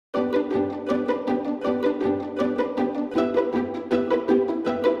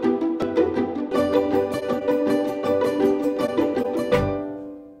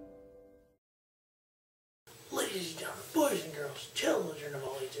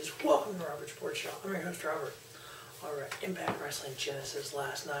Welcome to Robert's Sports Show. I'm your host, Robert. Alright, Impact Wrestling Genesis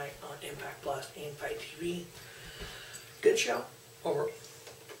last night on Impact Plus and Fight TV. Good show.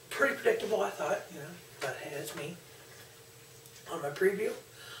 Pretty predictable, I thought, but hey, that's me. On my preview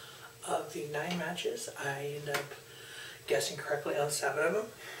of the 9 matches, I ended up guessing correctly on 7 of them.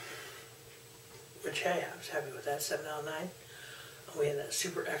 Which, hey, I was happy with that, 7 out of 9. We had that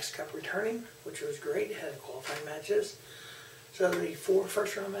Super X Cup returning, which was great. It had qualifying matches. So the 4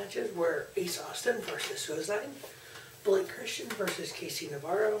 first-round matches were Ace Austin versus Suicide, Blake Christian versus Casey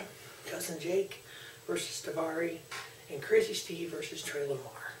Navarro, Cousin Jake versus Daivari, and Crazy Steve versus Trey Lamar.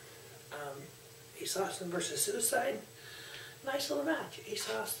 Ace Austin versus Suicide, nice little match. Ace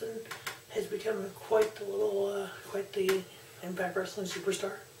Austin has become quite the Impact Wrestling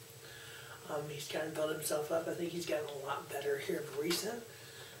superstar. He's kind of built himself up. I think he's gotten a lot better here of recent,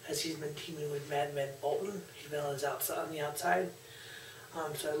 as he's been teaming with Madman Bolton. He's been on the outside.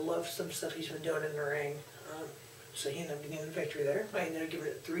 So I love some stuff he's been doing in the ring. So he ended up getting the victory there. I ended up giving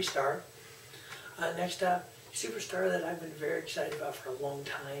it a 3-star. Next up, superstar that I've been very excited about for a long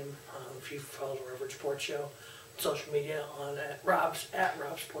time. If you follow the Robert Sports Show on social media, at Rob's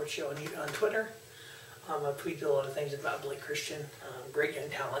Sports Show on Twitter. I tweeted a lot of things about Blake Christian. Great young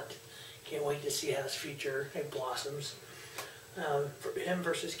talent. Can't wait to see how his future blossoms. For him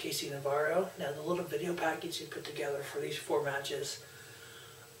versus Casey Navarro. Now the little video package he put together for these 4 matches,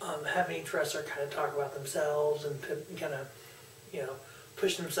 having each wrestler kind of talk about themselves and kind of,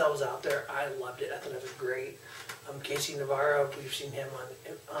 push themselves out there. I loved it. I thought it was great. Casey Navarro, we've seen him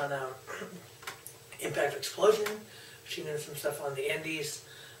on Impact Explosion. We've seen him some stuff on the Indies.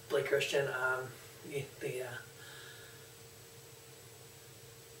 Blake Christian,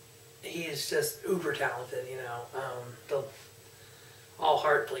 he is just uber talented, All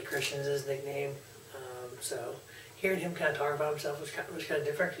Heart Blake Christian is his nickname. So hearing him kind of talk about himself was kind of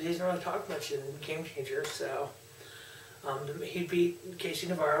different, because he doesn't really talk much in Game Changer. So he beat Casey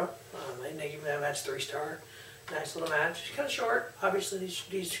Navarro. And they gave that match 3-star. Nice little match. It's kind of short. Obviously,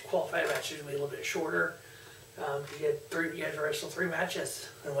 these qualified matches will be a little bit shorter. You had to wrestle 3 matches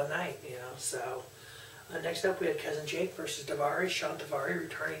in one night, So next up, we had Cousin Jake versus Daivari. Sean Daivari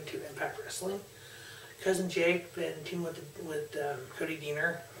returning to Impact Wrestling. Cousin Jake been teaming with Cody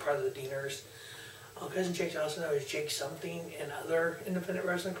Deaner, part of the Deaners. Cousin Jake's also known as Jake Something in other independent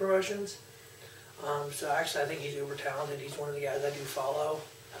wrestling promotions. So actually, I think he's uber talented. He's one of the guys I do follow.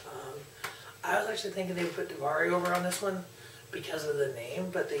 I was actually thinking they would put Daivari over on this one because of the name,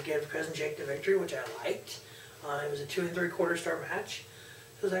 but they gave Cousin Jake the victory, which I liked. It was a 2 3/4-star match.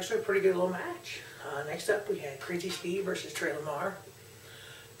 It was actually a pretty good little match. Next up, we had Crazy Steve versus Trey Lamar.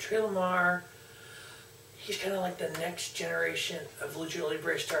 Trey Lamar, he's kind of like the next generation of Lucha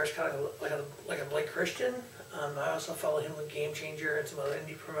Libre stars, kind of like a Blake Christian. I also follow him with Game Changer and some other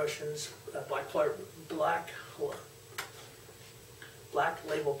indie promotions, Black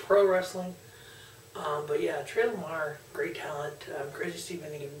Label Pro Wrestling. But yeah, Trey Lamar, great talent. Crazy Steve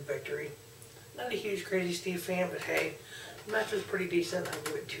ended up getting victory. Not a huge Crazy Steve fan, but hey, the match was pretty decent. I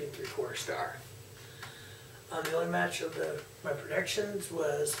give it 2 3/4-star. The only match of my predictions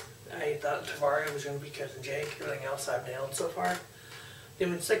was I thought Daivari was going to be Cousin Jake. Everything else I've nailed so far. Then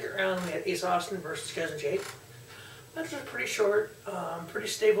in the second round, we had Ace Austin versus Cousin Jake. Match was pretty short, pretty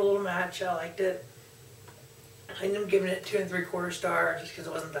stable little match. I liked it. I ended up giving it 2 3/4-star just because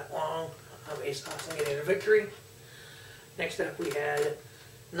it wasn't that long. Ace Austin getting a victory. Next up, we had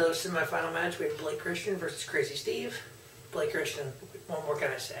another semifinal match. We had Blake Christian versus Crazy Steve. Blake Christian, what more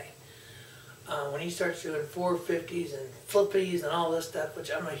can I say? When he starts doing 450s and flippies and all this stuff, which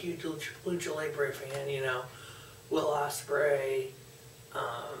I'm a huge Lucha Libre fan, Will Ospreay,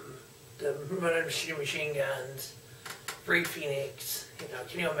 the Machine Guns, Ray Phoenix,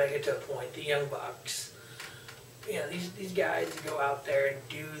 Kenny Omega to a point, the Young Bucks. These guys go out there and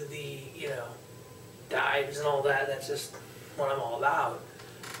do the, dives and all that. That's just what I'm all about.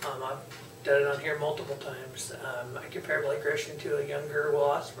 I've done it on here multiple times. I compare Blake Christian to a younger Will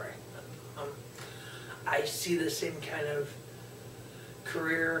Ospreay. I see the same kind of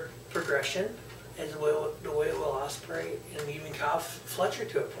career progression as the way Will Ospreay and even Kyle Fletcher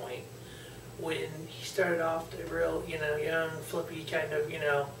to a point. When he started off the real, young, flippy kind of,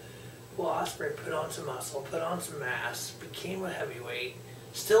 Will Ospreay put on some muscle, put on some mass, became a heavyweight,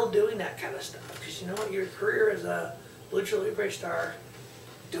 still doing that kind of stuff. Because you know what, your career as a Lucha Libre star,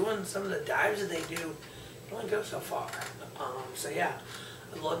 doing some of the dives that they do, you only go so far. So yeah,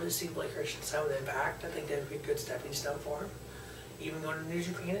 I'd love to see Blake Christian sign with Impact. I think that would be a good stepping stone for him. Even going to New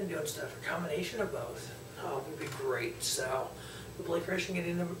Japan and doing stuff, a combination of both. Would be great. So, with Blake Christian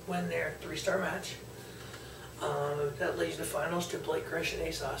getting to win their 3-star match. That leads to finals to Blake Christian and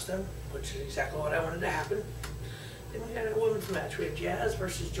Ace Austin, which is exactly what I wanted to happen. Then we had a women's match. We had Jazz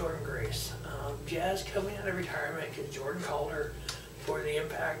versus Jordynne Grace. Jazz coming out of retirement because Jordynne called her for the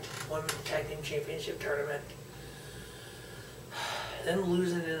Impact Women's Tag Team Championship tournament. Then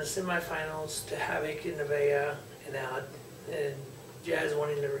losing in the semifinals to Havoc and Nevaeh and out, and Jazz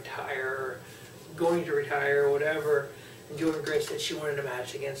wanting to retire, or going to retire, or whatever. And Jordynne Grace said she wanted a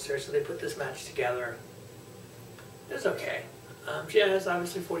match against her, so they put this match together. It was okay. Jazz,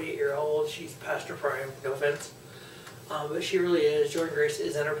 obviously 48-year-old, she's past her prime, no offense. But she really is. Jordynne Grace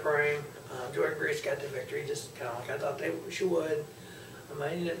is in her prime. Jordynne Grace got the victory, just kind of like I thought she would. I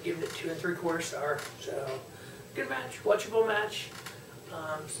ended up giving it 2 3/4 stars. So, good match, watchable match.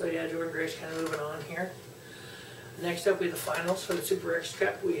 So yeah, Jordynne Grace kind of moving on here. Next up, we had the finals for the Super X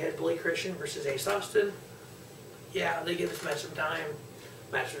Cup. We had Blake Christian versus Ace Austin. Yeah, they gave this match some time.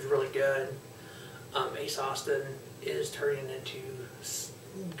 Match was really good. Ace Austin is turning into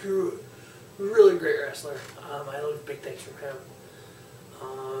really great wrestler. I love big things from him.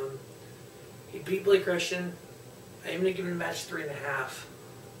 He beat Blake Christian. I'm going to give him the match 3.5.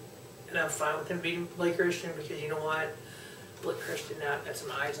 And I'm fine with him beating Blake Christian because you know what? Blake Christian now got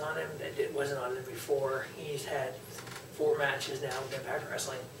some eyes on him that wasn't on him before. He's had 4 matches now with Impact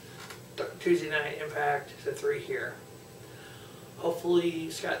Wrestling. Tuesday night Impact, so 3 here. Hopefully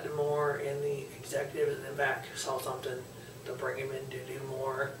Scott D'Amore and the executives at Impact saw something to bring him in to do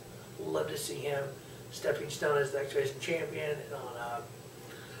more. Love to see him stepping stone as the X-Division champion and on up.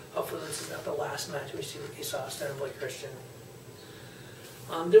 Hopefully this is not the last match we see with Ace Austin and Blake Christian.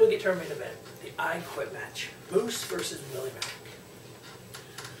 Then we get to our main event, the I Quit match. Moose versus WIllie Mack.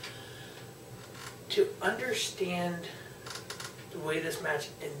 To understand the way this match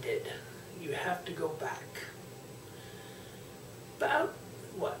ended, you have to go back. About,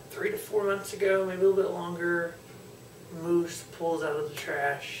 3 to 4 months ago, maybe a little bit longer, Moose pulls out of the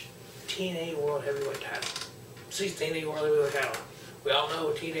trash TNA World Heavyweight title. Sees TNA World Heavyweight title. We all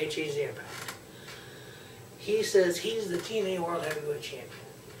know TNA changed the Impact. He says he's the TNA World Heavyweight Champion.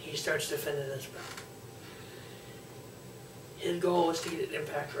 He starts defending his belt. His goal is to get an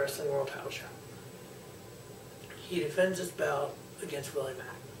Impact Wrestling World title shot. He defends his belt against WIllie Mack.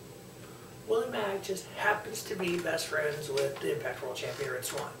 WIllie Mack just happens to be best friends with the Impact World Champion, Red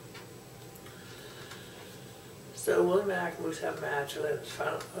Swan. So WIllie Mack and Moose have a match. It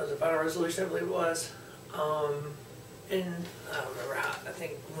was a final resolution, I believe it was. And I don't remember how. I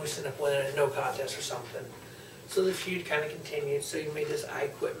think Moose ended up winning a no contest or something. So the feud kind of continued. So you made this I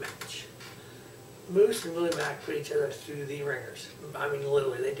Quit match. Moose and WIllie Mack put each other through the ringers. I mean,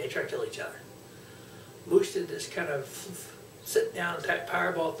 literally, they tried to kill each other. Moose did this kind of sit down type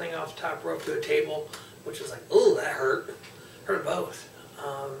powerball thing off the top rope to a table, which was like, oh, that hurt. Hurt both.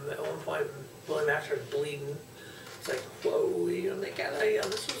 At one point, WIllie Mack started bleeding. It's like, whoa,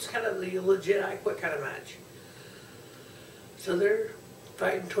 this was kind of the legit I Quit kind of match. So they're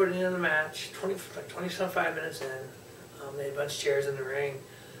fighting toward the end of the match, 20-some-5 minutes in. They had a bunch of chairs in the ring.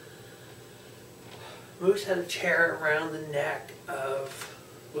 Moose had a chair around the neck of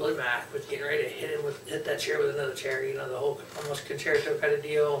WIllie Mack, was getting ready to hit that chair with another chair, you know, the whole almost concerto kind of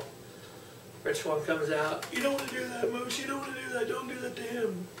deal. Red Swan comes out, you don't want to do that, Moose, you don't want to do that, don't do that to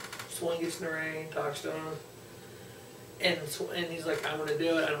him. Swan gets in the ring, talks to him, and he's like, I want to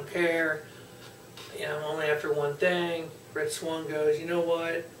do it, I don't care. You know, I'm only after one thing. Red Swan goes, you know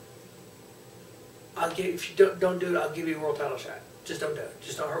what? If you don't do it, I'll give you a world title shot. Just don't do it.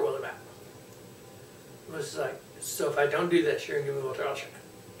 Just don't hurt WIllie Mack. Moose is like, so if I don't do this, you're gonna give me a world title shot.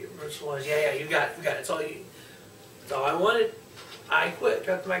 Red Swan goes, yeah, you got it. It's all I wanted. I quit.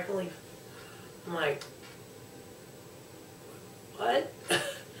 Drop the mic and leave. I'm like, what?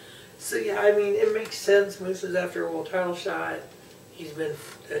 So yeah, I mean, it makes sense. Moose is after a world title shot. He's been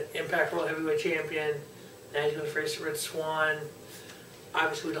Impact World Heavyweight Champion. Now he's going to face Red Swan.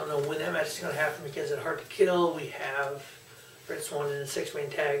 Obviously, we don't know when that match is going to happen because it's hard to kill. We have Red Swan in a 6-man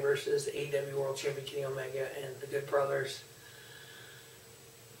tag versus the AEW World Champion Kenny Omega and the Good Brothers.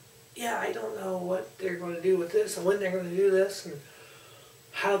 Yeah, I don't know what they're going to do with this and when they're going to do this and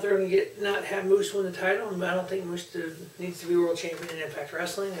how they're going to not have Moose win the title. I don't think Moose needs to be World Champion in Impact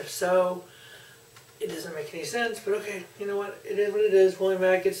Wrestling. If so, it doesn't make any sense. But okay, you know what? It is what it is. WIllie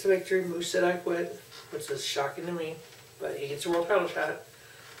Mack gets the victory. Moose said I quit, which is shocking to me. But he gets a world title shot.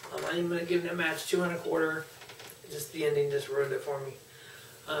 I'm going to give that match 2 1/4. Just the ending just ruined it for me.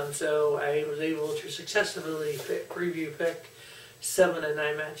 So I was able to successfully pick 7 of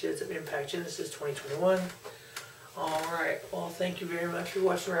 9 matches of Impact Genesis 2021. Alright, well thank you very much for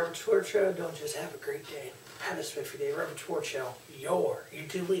watching the Robert Schwartz Show. Don't just have a great day. Have a spiffy day. Robert Schwartz Show, your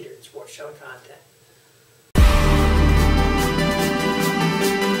YouTube leader in sports show and content.